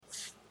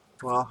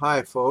Well,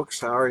 hi folks.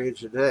 How are you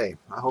today?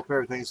 I hope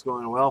everything's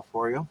going well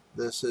for you.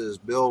 This is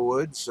Bill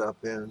Woods up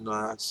in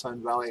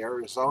Sun Valley,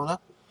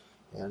 Arizona,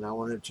 and I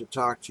wanted to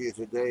talk to you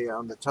today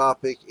on the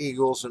topic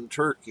eagles and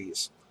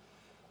turkeys.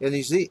 In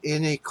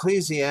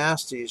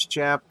Ecclesiastes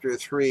chapter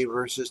 3,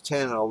 verses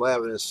 10 and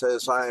 11, it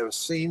says, I have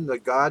seen the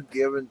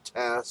God-given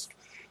task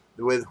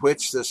with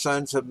which the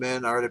sons of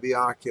men are to be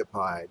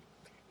occupied.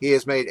 He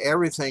has made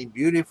everything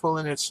beautiful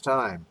in its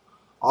time.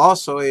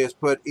 Also, he has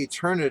put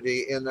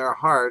eternity in their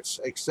hearts,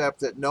 except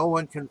that no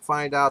one can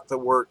find out the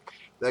work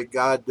that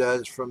God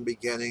does from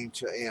beginning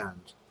to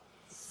end.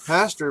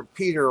 Pastor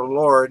Peter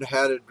Lord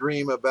had a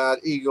dream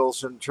about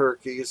eagles and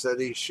turkeys that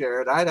he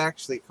shared. I'd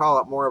actually call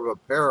it more of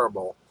a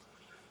parable.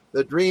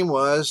 The dream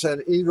was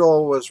an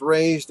eagle was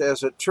raised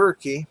as a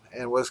turkey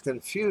and was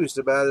confused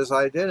about his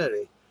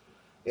identity.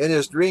 In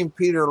his dream,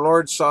 Peter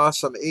Lord saw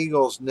some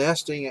eagles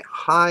nesting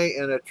high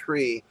in a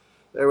tree.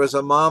 There was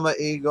a mama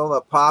eagle,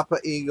 a papa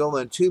eagle,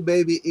 and two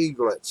baby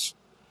eaglets.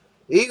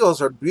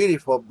 Eagles are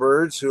beautiful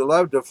birds who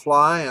love to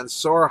fly and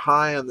soar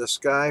high in the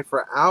sky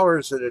for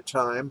hours at a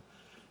time,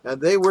 and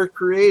they were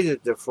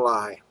created to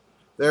fly.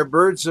 They're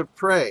birds of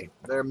prey.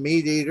 They're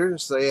meat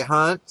eaters. They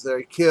hunt,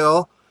 they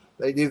kill,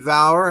 they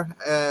devour,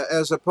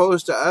 as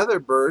opposed to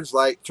other birds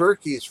like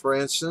turkeys, for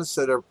instance,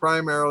 that are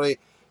primarily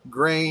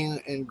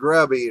grain and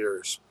grub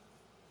eaters.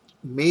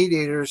 Meat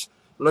eaters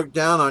look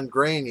down on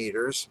grain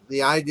eaters,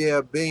 the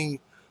idea being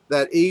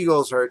that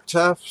eagles are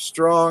tough,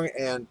 strong,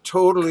 and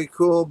totally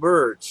cool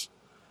birds.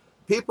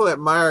 People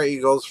admire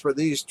eagles for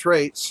these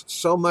traits,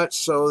 so much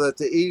so that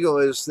the eagle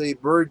is the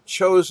bird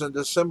chosen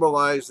to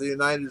symbolize the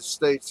United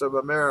States of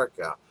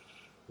America,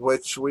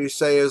 which we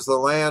say is the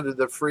land of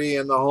the free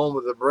and the home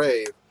of the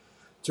brave.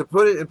 To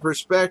put it in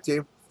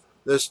perspective,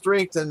 the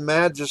strength and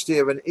majesty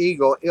of an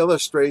eagle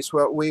illustrates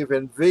what we've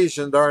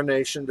envisioned our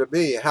nation to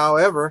be.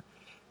 However,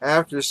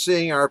 after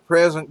seeing our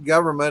present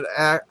government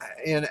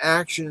in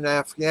action in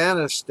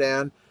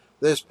Afghanistan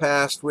this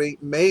past week,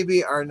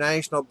 maybe our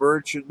national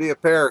bird should be a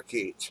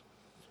parakeet.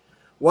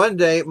 One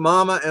day,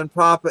 Mama and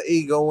Papa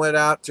Eagle went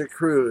out to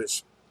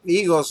cruise.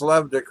 Eagles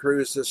love to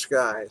cruise the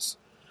skies.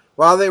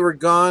 While they were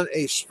gone,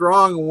 a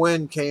strong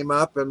wind came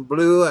up and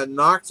blew and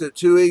knocked the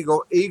two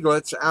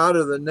eaglets out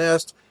of the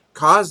nest,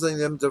 causing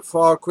them to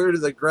fall clear to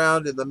the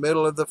ground in the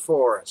middle of the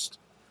forest.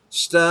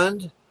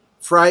 Stunned,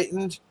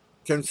 frightened,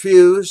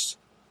 confused,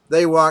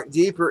 they walked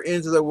deeper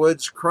into the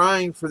woods,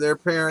 crying for their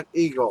parent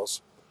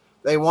eagles.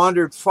 They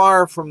wandered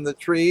far from the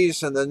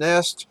trees and the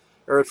nest,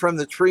 or from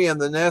the tree and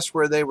the nest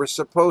where they were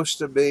supposed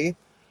to be.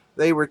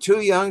 They were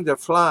too young to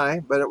fly,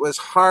 but it was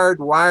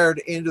hardwired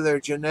into their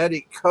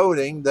genetic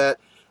coding that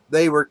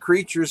they were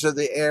creatures of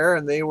the air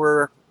and they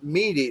were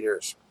meat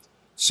eaters.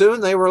 Soon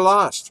they were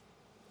lost.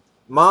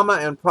 Mama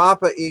and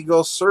Papa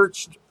Eagle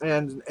searched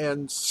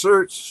and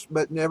searched,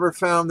 but never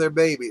found their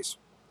babies.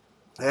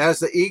 As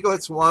the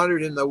eaglets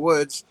wandered in the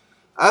woods,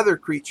 other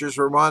creatures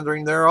were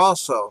wandering there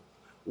also.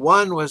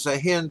 One was a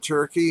hen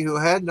turkey who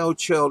had no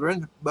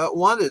children, but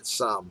wanted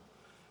some.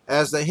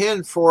 As the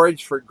hen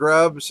foraged for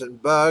grubs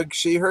and bugs,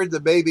 she heard the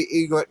baby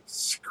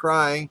eaglets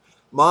crying,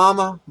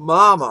 Mama,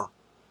 Mama.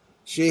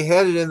 She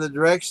headed in the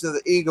direction of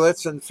the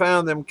eaglets and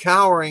found them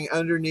cowering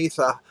underneath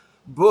a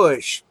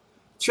bush.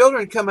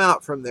 Children, come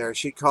out from there,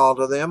 she called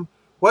to them.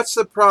 What's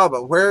the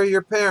problem? Where are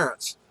your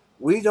parents?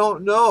 We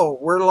don't know.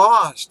 We're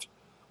lost.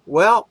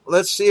 Well,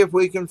 let's see if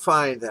we can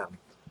find them.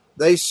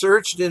 They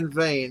searched in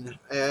vain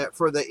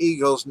for the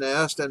eagle's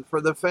nest and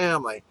for the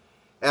family.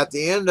 At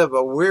the end of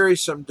a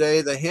wearisome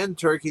day, the hen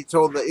turkey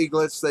told the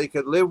eaglets they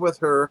could live with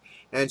her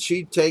and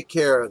she'd take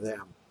care of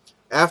them.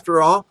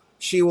 After all,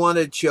 she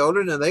wanted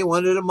children and they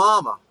wanted a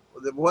mama.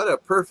 What a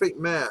perfect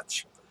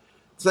match.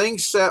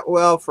 Things set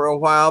well for a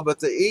while,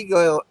 but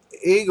the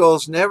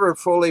eagles never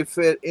fully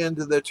fit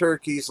into the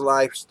turkey's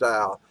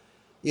lifestyle.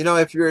 You know,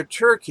 if you're a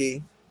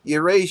turkey, you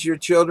raise your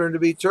children to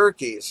be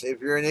turkeys.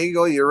 If you're an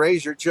eagle, you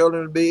raise your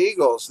children to be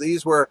eagles.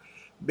 These were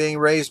being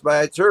raised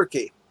by a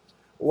turkey.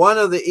 One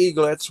of the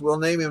eaglets, we'll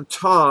name him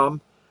Tom,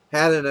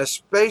 had an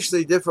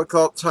especially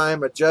difficult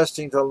time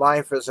adjusting to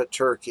life as a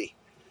turkey.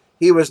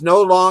 He was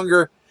no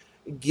longer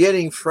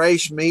getting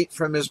fresh meat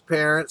from his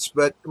parents,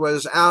 but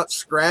was out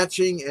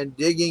scratching and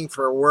digging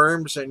for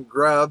worms and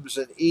grubs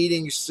and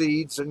eating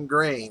seeds and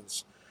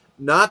grains.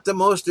 Not the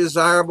most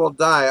desirable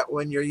diet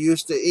when you're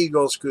used to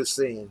eagle's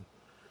cuisine.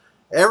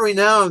 Every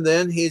now and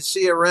then he'd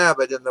see a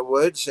rabbit in the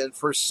woods, and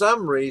for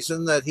some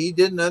reason that he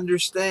didn't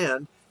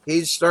understand,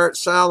 he'd start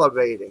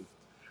salivating.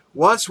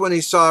 Once when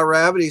he saw a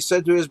rabbit, he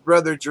said to his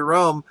brother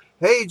Jerome,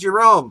 Hey,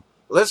 Jerome,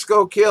 let's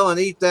go kill and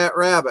eat that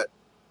rabbit.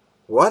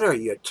 What are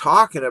you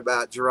talking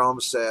about?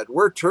 Jerome said.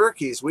 We're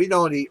turkeys. We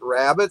don't eat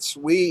rabbits.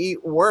 We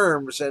eat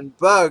worms and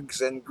bugs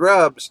and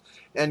grubs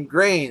and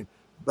grain.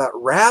 But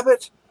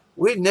rabbit?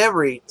 We'd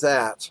never eat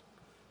that.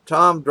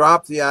 Tom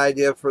dropped the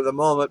idea for the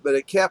moment, but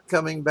it kept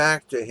coming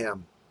back to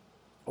him.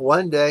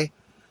 One day,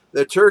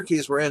 the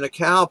turkeys were in a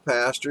cow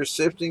pasture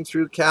sifting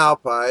through cow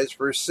pies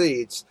for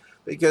seeds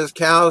because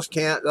cows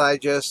can't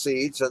digest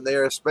seeds and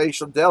they're a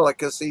special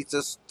delicacy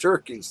to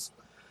turkeys.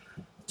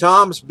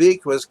 Tom's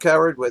beak was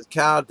covered with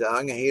cow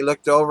dung, and he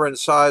looked over and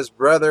saw his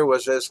brother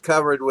was as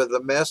covered with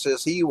the mess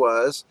as he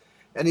was.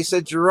 And he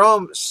said,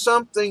 Jerome,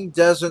 something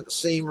doesn't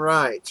seem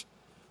right.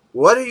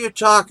 What are you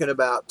talking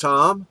about,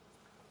 Tom?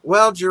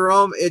 Well,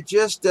 Jerome, it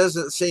just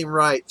doesn't seem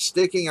right,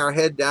 sticking our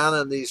head down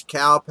in these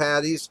cow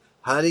patties,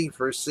 hunting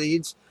for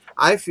seeds.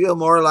 I feel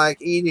more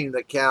like eating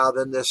the cow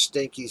than this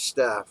stinky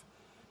stuff.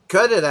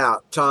 Cut it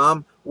out,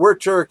 Tom. We're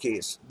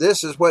turkeys.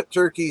 This is what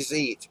turkeys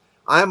eat.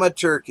 I'm a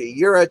turkey.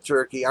 You're a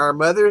turkey. Our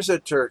mother's a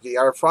turkey.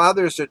 Our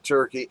father's a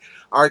turkey.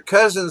 Our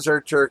cousins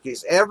are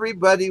turkeys.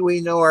 Everybody we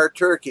know are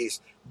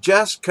turkeys.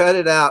 Just cut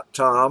it out,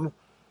 Tom.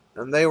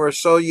 And they were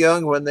so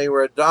young when they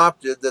were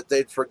adopted that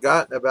they'd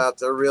forgotten about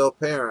their real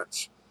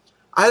parents.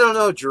 I don't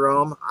know,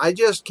 Jerome. I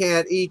just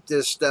can't eat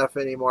this stuff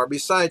anymore.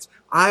 Besides,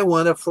 I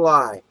want to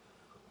fly.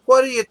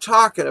 What are you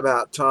talking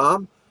about,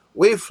 Tom?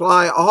 We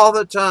fly all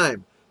the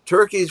time.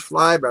 Turkeys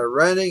fly by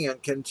running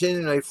and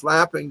continually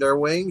flapping their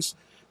wings.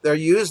 They're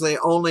usually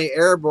only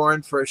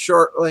airborne for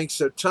short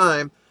lengths of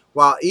time,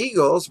 while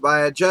eagles,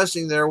 by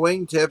adjusting their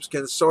wingtips,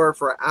 can soar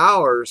for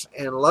hours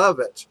and love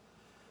it.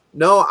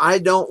 No, I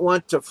don't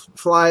want to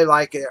fly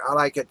like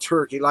a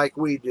turkey like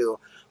we do.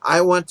 I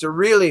want to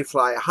really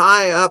fly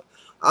high up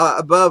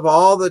above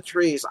all the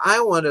trees. I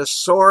want to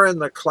soar in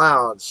the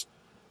clouds.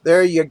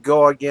 There you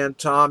go again,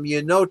 Tom.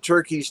 You know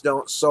turkeys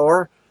don't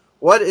soar.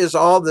 What is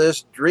all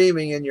this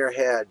dreaming in your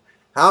head?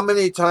 How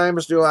many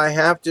times do I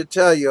have to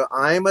tell you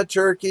I'm a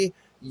turkey,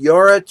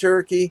 you're a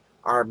turkey,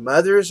 our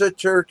mother's a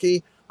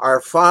turkey, our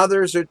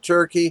father's a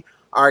turkey,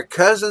 our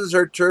cousins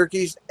are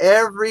turkeys,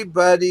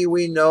 everybody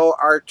we know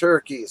are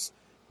turkeys.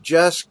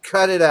 Just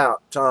cut it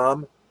out,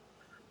 Tom.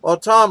 Well,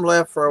 Tom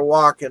left for a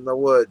walk in the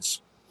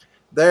woods.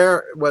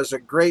 There was a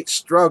great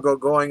struggle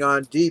going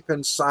on deep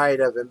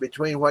inside of him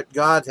between what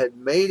God had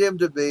made him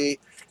to be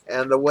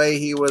and the way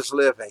he was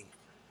living.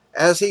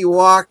 As he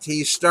walked,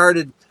 he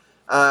started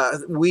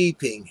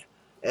weeping,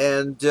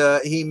 and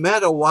he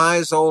met a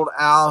wise old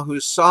owl who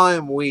saw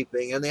him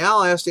weeping, and the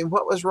owl asked him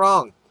what was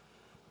wrong.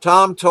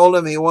 Tom told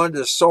him he wanted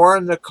to soar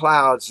in the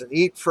clouds and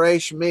eat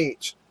fresh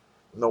meat.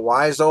 And the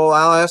wise old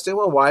owl asked him,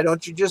 well, why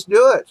don't you just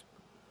do it?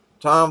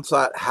 Tom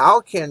thought,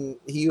 how can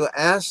you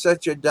ask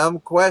such a dumb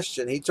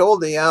question? He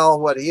told the owl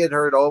what he had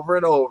heard over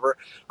and over.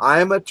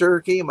 I'm a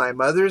turkey, my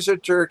mother's a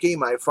turkey,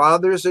 my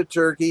father's a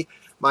turkey,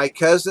 my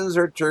cousins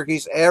are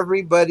turkeys,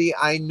 everybody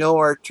I know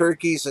are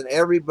turkeys, and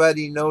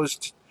everybody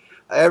knows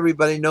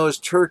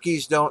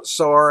turkeys don't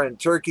soar and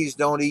turkeys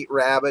don't eat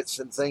rabbits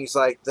and things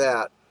like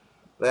that.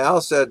 The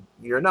owl said,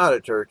 you're not a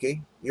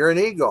turkey, you're an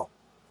eagle.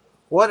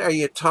 What are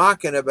you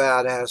talking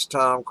about? Asked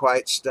Tom,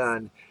 quite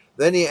stunned.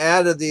 Then he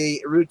added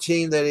the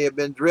routine that he had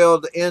been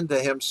drilled into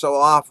him so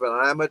often.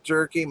 I'm a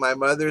turkey, my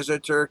mother's a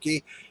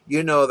turkey,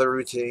 you know the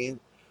routine.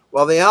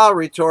 Well, the owl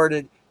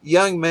retorted,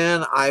 young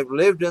man, I've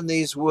lived in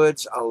these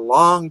woods a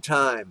long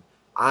time.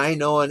 I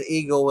know an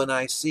eagle when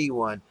I see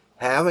one.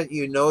 Haven't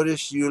you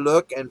noticed you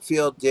look and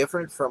feel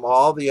different from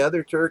all the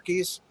other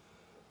turkeys?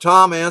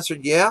 Tom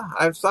answered, yeah,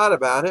 I've thought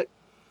about it.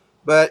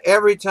 But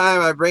every time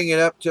I bring it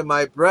up to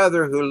my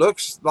brother who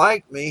looks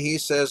like me, he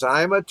says,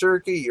 I'm a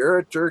turkey, you're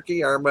a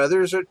turkey, our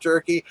mother's a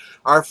turkey,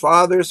 our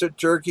father's a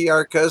turkey,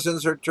 our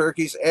cousins are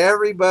turkeys,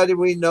 everybody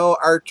we know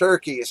are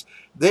turkeys.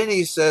 Then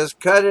he says,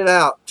 cut it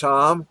out,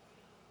 Tom.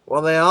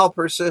 Well, they all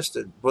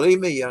persisted. Believe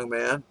me, young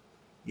man,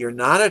 you're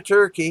not a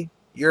turkey,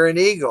 you're an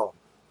eagle.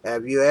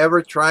 Have you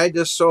ever tried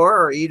to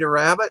soar or eat a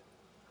rabbit?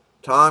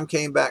 Tom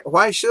came back.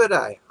 Why should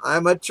I?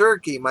 I'm a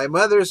turkey. My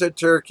mother's a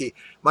turkey.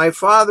 My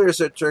father's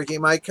a turkey.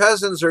 My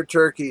cousins are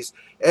turkeys.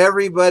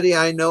 Everybody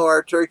I know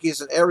are turkeys,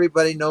 and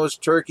everybody knows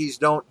turkeys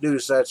don't do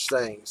such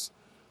things.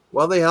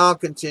 Well, they all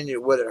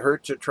continued. Would it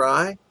hurt to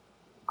try?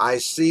 I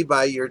see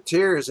by your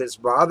tears it's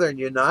bothering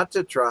you not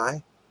to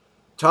try.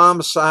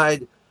 Tom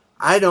sighed.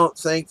 I don't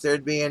think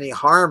there'd be any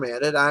harm in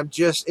it.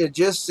 It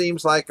just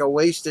seems like a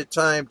wasted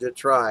time to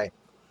try.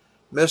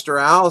 Mr.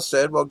 Owl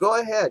said, well,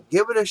 go ahead.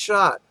 Give it a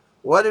shot.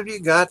 What have you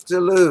got to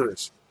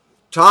lose?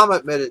 Tom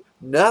admitted,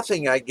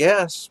 nothing, I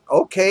guess.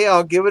 Okay,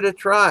 I'll give it a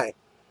try.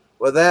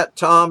 With that,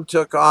 Tom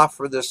took off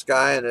for the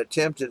sky and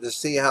attempted to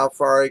see how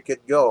far he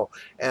could go.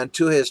 And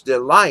to his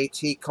delight,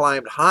 he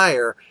climbed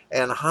higher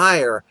and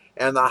higher,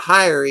 and the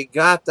higher he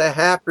got, the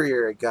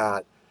happier he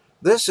got.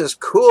 This is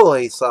cool,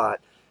 he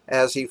thought,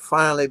 as he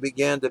finally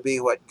began to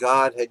be what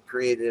God had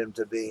created him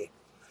to be.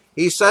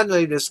 He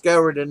suddenly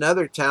discovered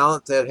another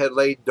talent that had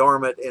laid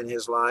dormant in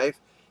his life.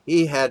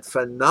 He had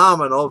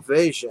phenomenal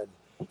vision.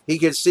 He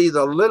could see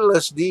the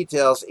littlest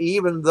details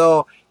even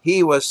though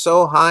he was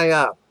so high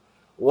up.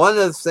 One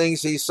of the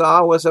things he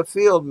saw was a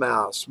field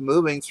mouse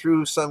moving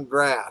through some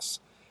grass.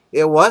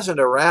 It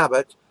wasn't a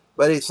rabbit,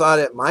 but he thought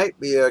it might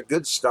be a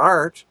good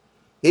start.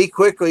 He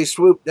quickly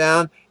swooped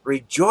down,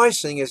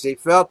 rejoicing as he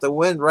felt the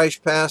wind rush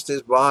past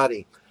his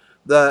body,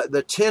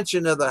 the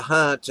tension of the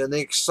hunt and the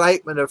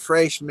excitement of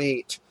fresh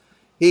meat.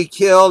 He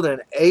killed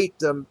and ate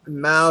the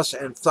mouse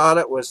and thought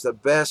it was the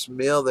best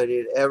meal that he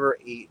had ever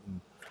eaten.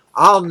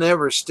 I'll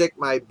never stick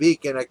my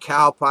beak in a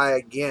cow pie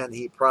again,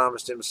 he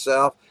promised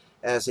himself,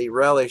 as he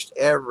relished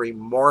every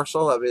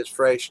morsel of his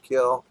fresh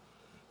kill.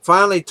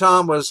 Finally,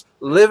 Tom was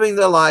living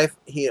the life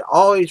he had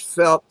always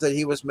felt that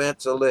he was meant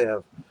to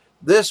live.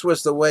 This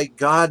was the way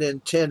God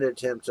intended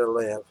him to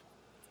live.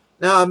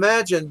 Now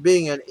imagine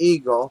being an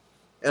eagle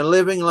and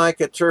living like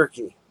a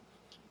turkey.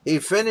 He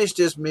finished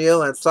his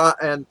meal and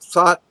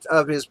thought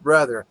of his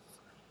brother.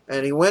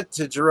 And he went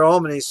to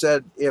Jerome and he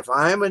said, "If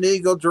I'm an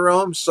eagle,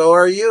 Jerome, so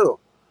are you."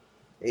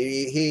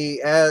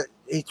 He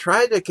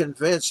tried to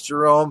convince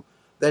Jerome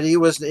that he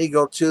was an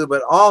eagle too,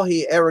 but all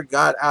he ever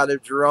got out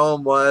of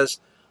Jerome was,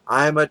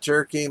 "I'm a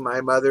turkey,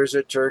 my mother's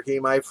a turkey,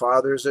 my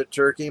father's a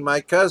turkey, my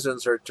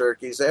cousins are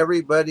turkeys,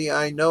 everybody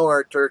I know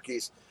are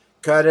turkeys.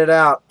 Cut it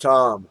out,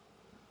 Tom."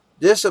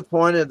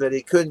 Disappointed that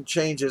he couldn't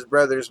change his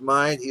brother's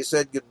mind, he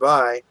said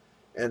goodbye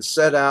and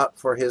set out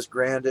for his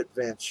grand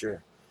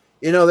adventure.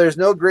 You know, there's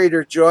no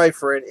greater joy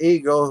for an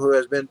eagle who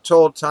has been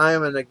told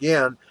time and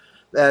again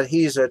that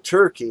he's a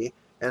turkey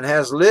and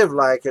has lived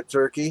like a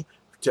turkey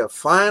to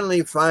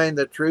finally find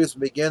the truth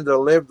and begin to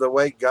live the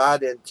way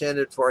God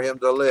intended for him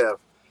to live.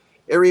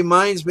 It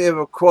reminds me of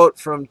a quote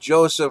from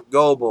Joseph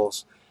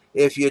Goebbels.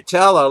 "If you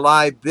tell a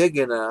lie big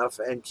enough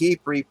and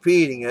keep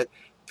repeating it,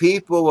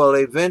 people will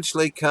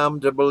eventually come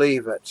to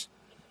believe it."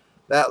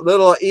 That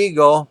little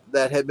eagle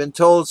that had been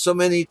told so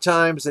many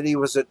times that he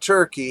was a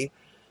turkey,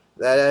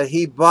 that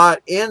he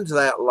bought into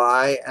that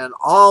lie and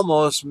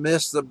almost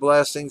missed the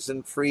blessings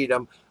and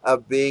freedom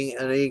of being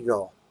an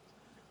eagle.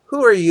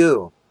 Who are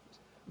you?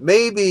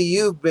 Maybe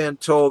you've been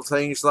told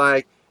things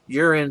like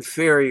you're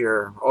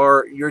inferior,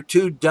 or you're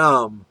too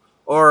dumb,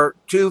 or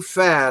too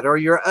fat, or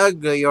you're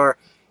ugly, or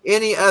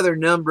any other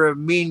number of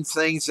mean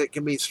things that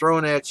can be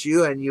thrown at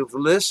you, and you've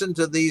listened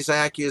to these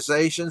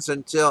accusations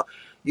until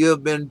you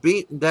have been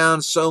beaten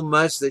down so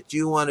much that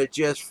you want to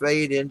just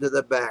fade into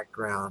the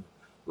background.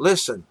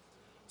 Listen,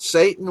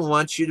 Satan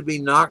wants you to be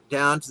knocked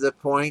down to the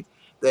point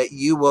that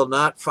you will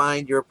not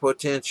find your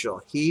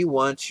potential. He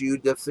wants you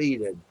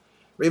defeated.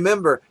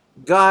 Remember,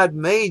 God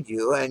made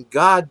you, and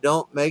God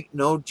don't make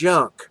no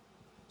junk.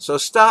 So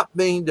stop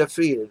being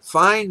defeated.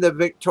 Find the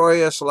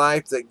victorious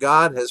life that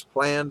God has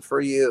planned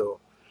for you.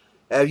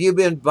 Have you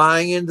been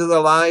buying into the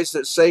lies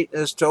that Satan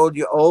has told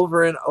you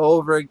over and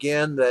over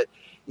again, that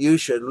you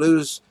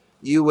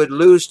would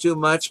lose too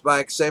much by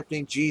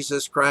accepting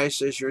Jesus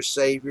Christ as your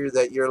Savior,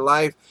 that your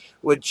life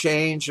would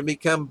change and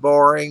become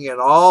boring, and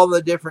all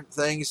the different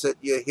things that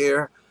you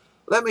hear?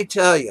 Let me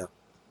tell you,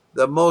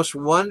 the most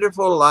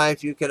wonderful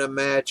life you can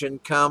imagine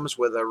comes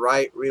with a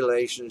right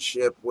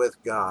relationship with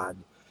God.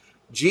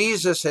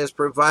 Jesus has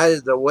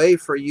provided the way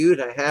for you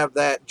to have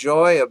that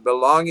joy of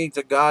belonging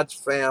to God's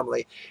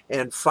family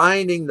and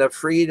finding the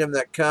freedom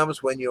that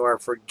comes when you are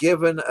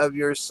forgiven of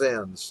your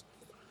sins.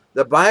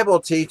 The Bible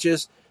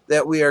teaches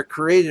that we are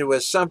created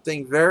with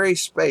something very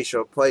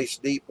special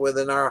placed deep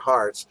within our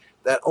hearts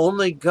that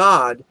only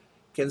God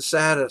can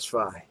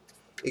satisfy.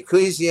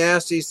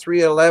 Ecclesiastes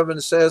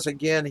 3:11 says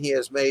again, "He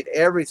has made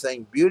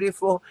everything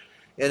beautiful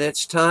in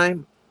its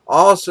time.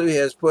 Also, he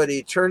has put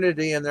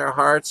eternity in their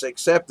hearts,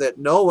 except that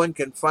no one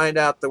can find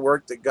out the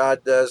work that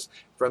God does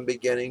from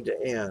beginning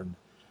to end."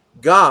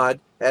 God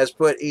has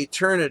put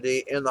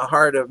eternity in the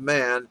heart of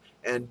man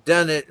and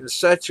done it in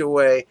such a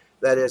way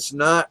that it's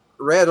not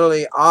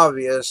readily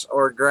obvious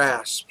or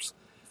grasped.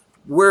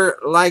 We're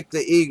like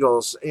the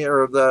eagles,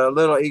 or the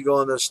little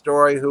eagle in the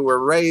story, who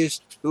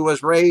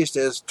was raised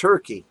as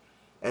turkey,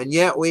 and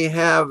yet we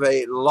have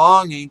a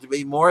longing to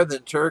be more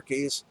than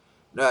turkeys,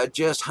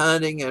 just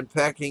hunting and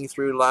pecking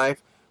through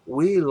life.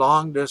 We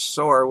long to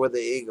soar with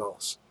the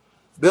eagles.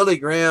 Billy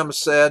Graham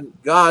said,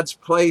 "God's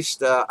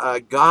placed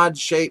a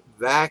God-shaped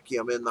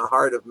vacuum in the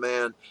heart of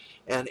man,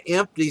 an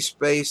empty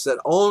space that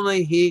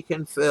only he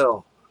can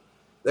fill.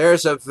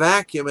 There's a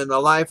vacuum in the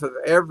life of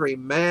every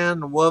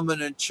man,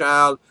 woman, and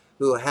child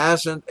who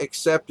hasn't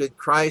accepted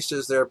Christ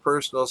as their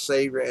personal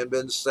Savior and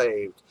been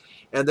saved.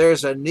 And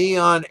there's a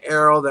neon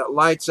arrow that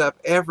lights up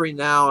every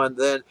now and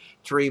then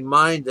to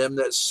remind them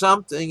that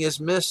something is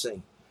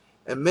missing.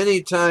 And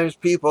many times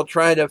people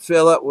try to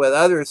fill it with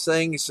other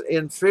things,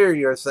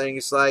 inferior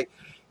things like,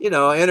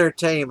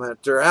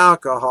 entertainment or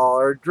alcohol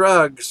or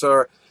drugs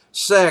or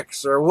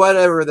sex or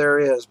whatever there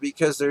is,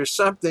 because there's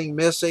something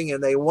missing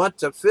and they want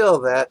to fill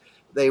that.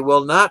 They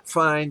will not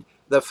find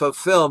the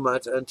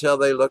fulfillment until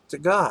they look to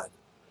God.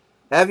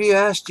 Have you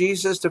asked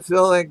Jesus to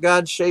fill that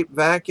God-shaped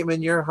vacuum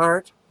in your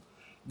heart?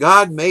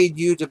 God made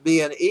you to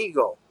be an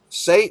eagle.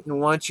 Satan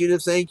wants you to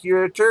think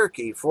you're a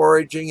turkey,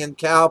 foraging in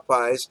cow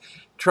pies,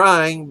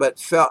 trying but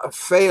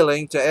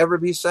failing to ever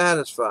be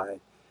satisfied.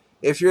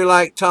 If you're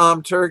like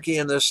Tom Turkey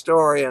in the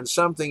story and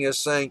something is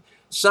saying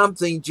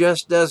something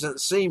just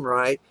doesn't seem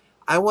right,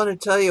 I want to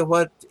tell you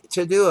what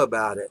to do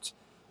about it.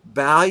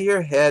 Bow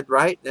your head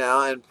right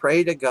now and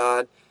pray to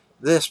God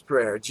this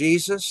prayer.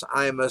 Jesus,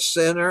 I'm a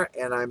sinner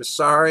and I'm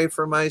sorry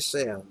for my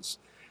sins.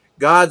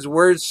 God's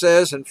word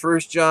says in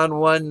 1 John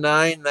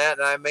 1:9 that,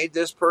 and I made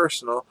this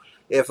personal,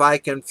 if I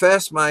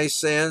confess my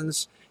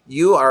sins,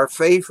 you are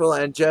faithful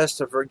and just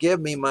to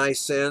forgive me my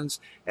sins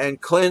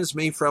and cleanse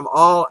me from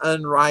all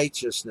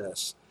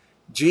unrighteousness.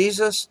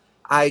 Jesus,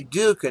 I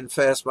do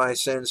confess my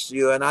sins to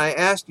you, and I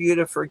ask you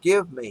to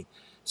forgive me,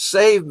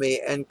 save me,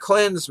 and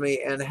cleanse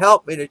me, and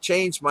help me to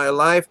change my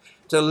life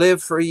to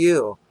live for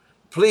you.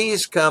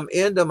 Please come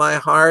into my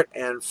heart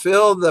and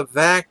fill the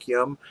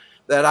vacuum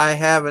that I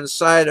have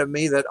inside of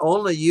me that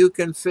only you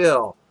can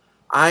fill.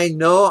 I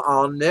know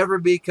I'll never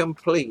be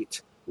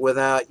complete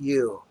without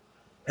you.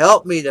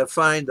 Help me to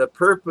find the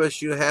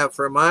purpose you have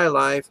for my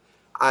life.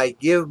 I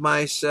give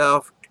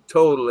myself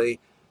totally,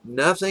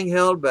 nothing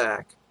held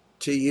back,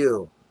 to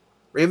you.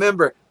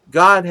 Remember,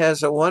 God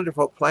has a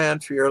wonderful plan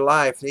for your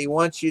life, and He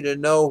wants you to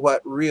know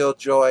what real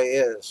joy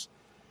is.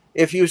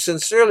 If you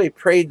sincerely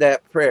prayed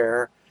that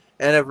prayer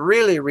and have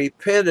really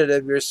repented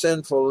of your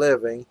sinful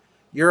living,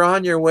 you're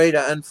on your way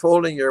to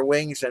unfolding your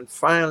wings and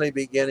finally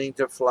beginning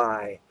to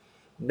fly.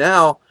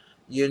 Now,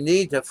 you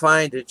need to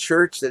find a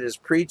church that is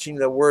preaching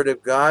the Word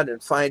of God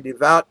and find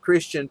devout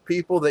Christian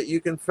people that you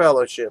can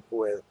fellowship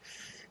with.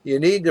 You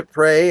need to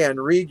pray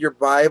and read your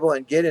Bible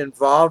and get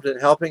involved in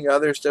helping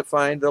others to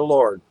find the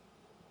Lord.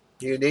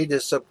 You need to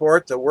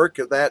support the work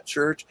of that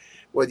church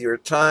with your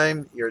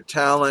time, your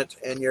talent,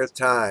 and your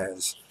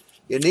tithes.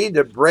 You need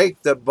to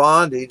break the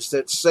bondage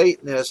that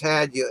Satan has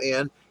had you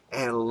in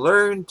and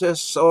learn to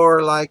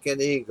soar like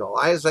an eagle.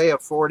 Isaiah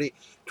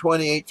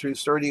 40:28 through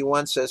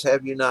 31 says,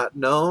 Have you not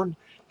known?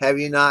 Have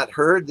you not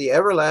heard? The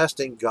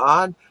everlasting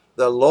God,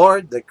 the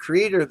Lord, the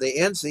creator of the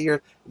ends of the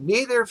earth,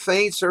 neither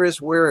faints or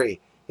is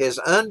weary. His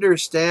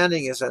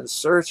understanding is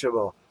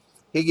unsearchable.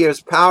 He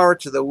gives power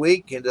to the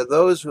weak, and to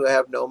those who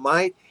have no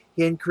might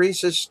He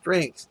increases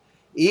strength.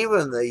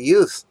 Even the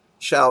youth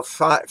shall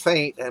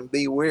faint and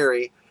be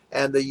weary,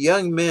 and the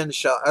young men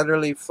shall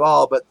utterly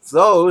fall. But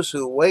those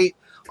who wait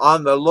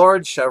on the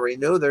Lord shall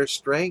renew their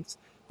strength.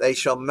 They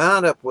shall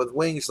mount up with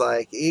wings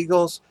like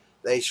eagles.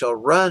 They shall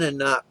run and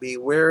not be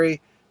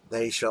weary.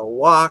 They shall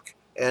walk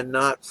and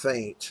not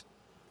faint.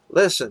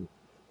 Listen,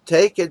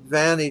 take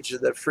advantage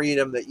of the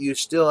freedom that you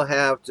still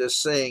have to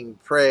sing,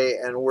 pray,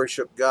 and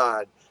worship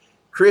God.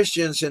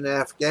 Christians in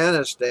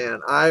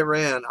Afghanistan,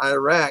 Iran,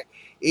 Iraq,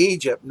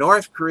 Egypt,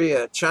 North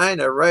Korea,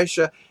 China,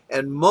 Russia,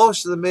 and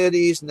most of the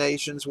Mideast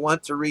nations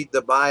want to read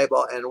the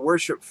Bible and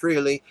worship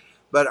freely,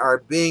 but are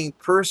being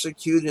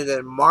persecuted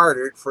and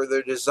martyred for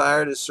their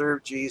desire to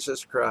serve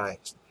Jesus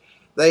Christ.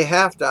 They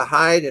have to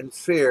hide in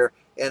fear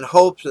in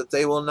hopes that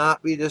they will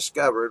not be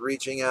discovered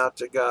reaching out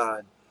to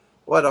God.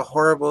 What a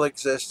horrible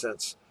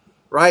existence.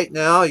 Right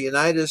now,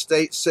 United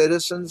States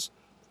citizens,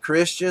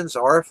 Christians,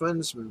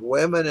 orphans,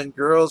 women, and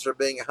girls are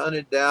being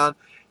hunted down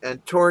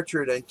and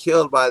tortured and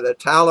killed by the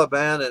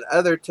Taliban and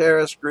other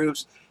terrorist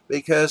groups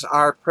because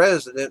our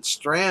president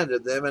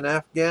stranded them in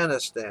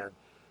Afghanistan.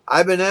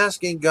 I've been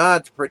asking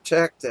God to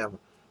protect them.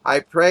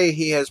 I pray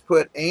He has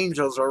put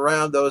angels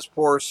around those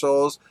poor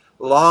souls,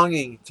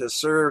 longing to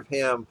serve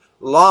Him,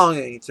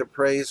 longing to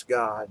praise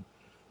God.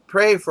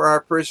 Pray for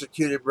our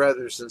persecuted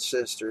brothers and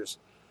sisters.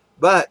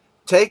 But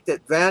take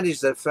advantage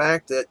of the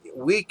fact that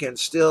we can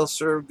still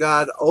serve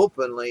God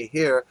openly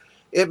here.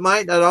 It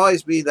might not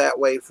always be that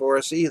way for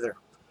us either.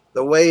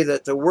 The way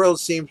that the world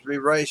seems to be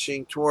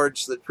rushing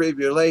towards the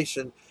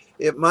tribulation,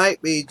 it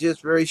might be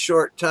just very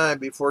short time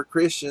before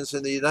Christians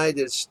in the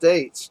United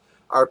States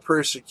are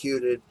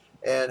persecuted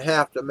and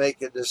have to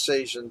make a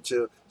decision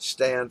to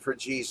stand for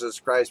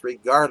Jesus Christ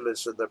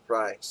regardless of the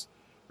price.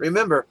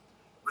 Remember,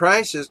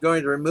 Christ is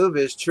going to remove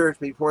His church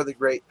before the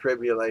Great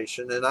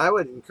Tribulation, and I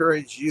would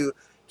encourage you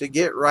to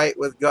get right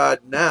with God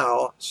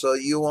now so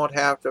you won't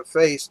have to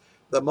face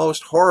the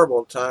most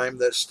horrible time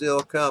that's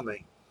still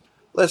coming.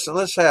 Listen,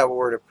 let's have a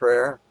word of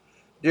prayer.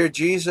 Dear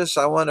Jesus,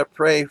 I want to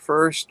pray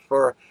first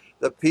for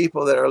the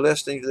people that are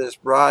listening to this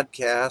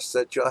broadcast,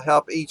 that You'll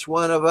help each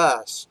one of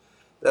us,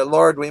 that,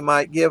 Lord, we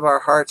might give our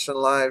hearts and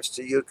lives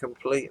to You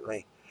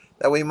completely,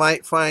 that we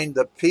might find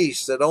the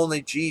peace that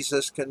only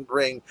Jesus can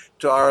bring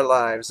to our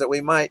lives, that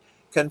we might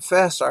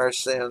confess our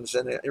sins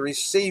and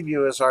receive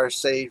You as our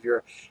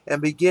Savior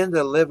and begin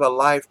to live a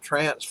life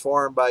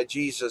transformed by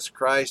Jesus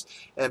Christ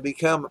and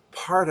become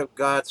part of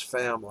God's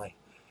family.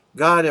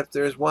 God, if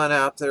there's one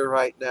out there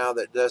right now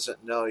that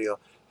doesn't know You,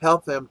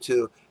 help them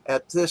to,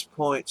 at this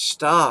point,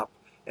 stop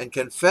and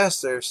confess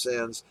their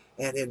sins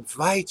and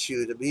invite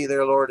You to be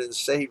their Lord and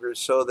Savior,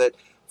 so that,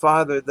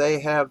 Father, they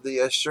have the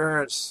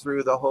assurance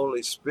through the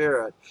Holy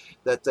Spirit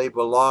that they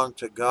belong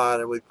to God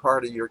and be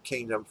part of Your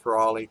kingdom for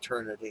all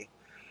eternity.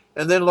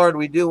 And then, Lord,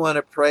 we do want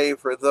to pray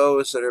for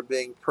those that are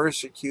being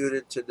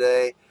persecuted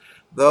today,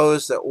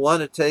 those that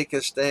want to take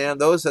a stand,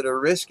 those that are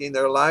risking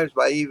their lives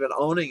by even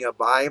owning a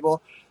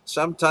Bible.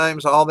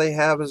 Sometimes all they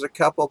have is a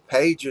couple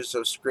pages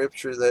of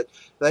Scripture that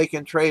they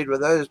can trade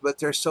with others, but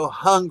they're so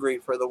hungry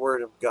for the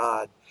Word of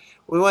God.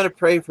 We want to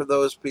pray for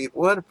those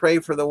people. We want to pray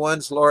for the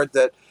ones, Lord,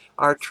 that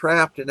are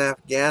trapped in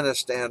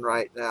Afghanistan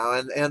right now,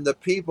 and the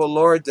people,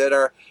 Lord, that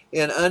are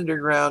in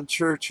underground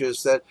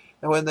churches that,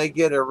 when they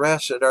get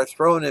arrested, are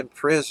thrown in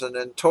prison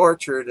and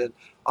tortured and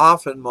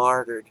often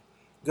martyred.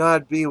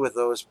 God, be with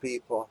those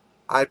people.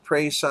 I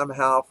pray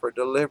somehow for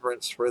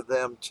deliverance for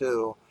them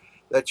too,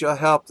 that You'll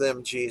help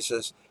them,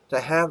 Jesus,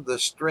 to have the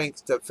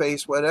strength to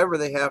face whatever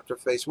they have to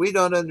face. We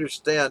don't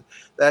understand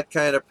that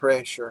kind of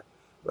pressure.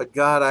 But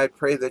God, I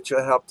pray that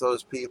you'll help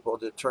those people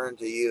to turn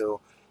to you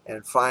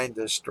and find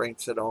the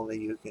strength that only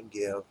you can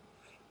give.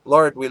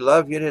 Lord, we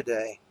love you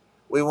today.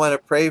 We want to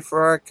pray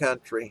for our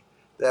country,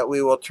 that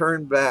we will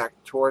turn back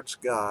towards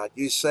God.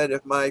 You said,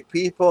 if my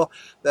people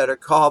that are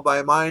called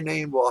by my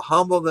name will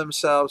humble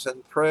themselves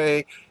and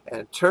pray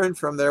and turn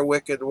from their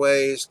wicked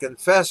ways,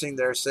 confessing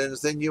their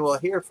sins, then you will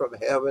hear from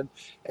heaven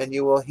and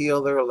you will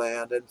heal their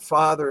land. And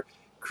Father,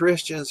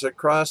 Christians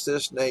across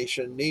this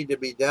nation need to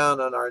be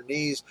down on our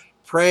knees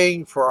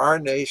praying for our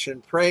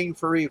nation, praying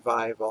for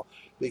revival,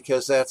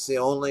 because that's the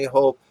only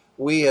hope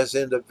we as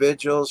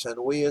individuals and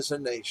we as a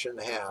nation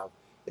have,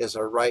 is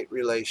a right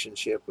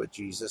relationship with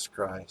Jesus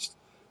Christ.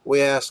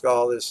 We ask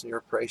all this in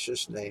your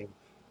precious name.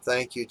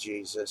 Thank you,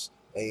 Jesus.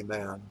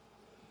 Amen.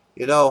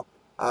 You know,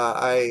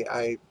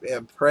 I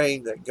am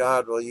praying that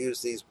God will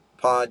use these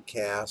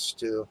podcasts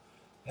to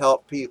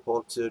help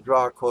people to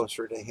draw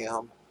closer to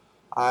Him.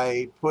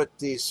 I put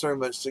these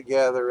sermons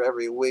together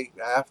every week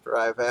after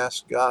I've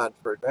asked God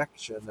for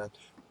direction and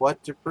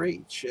what to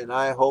preach, and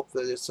I hope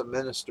that it's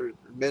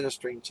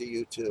ministering to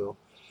you too.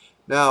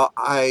 Now,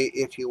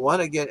 if you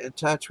want to get in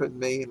touch with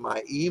me,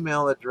 my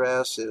email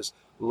address is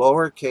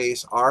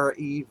lowercase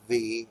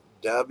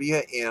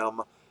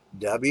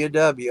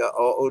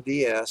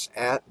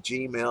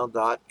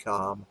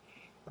revwwoods@gmail.com.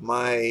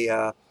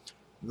 My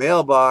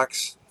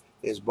mailbox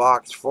is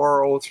Box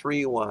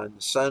 4031,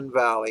 Sun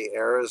Valley,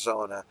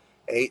 Arizona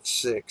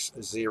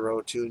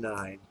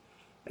 86029.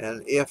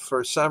 And if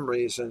for some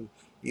reason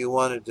you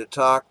wanted to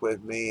talk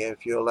with me,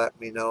 if you'll let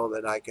me know,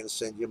 that I can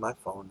send you my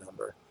phone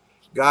number.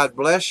 God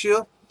bless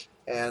you,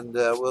 and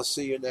we'll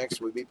see you next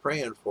week. We'll be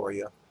praying for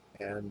you,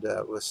 and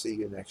we'll see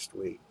you next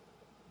week.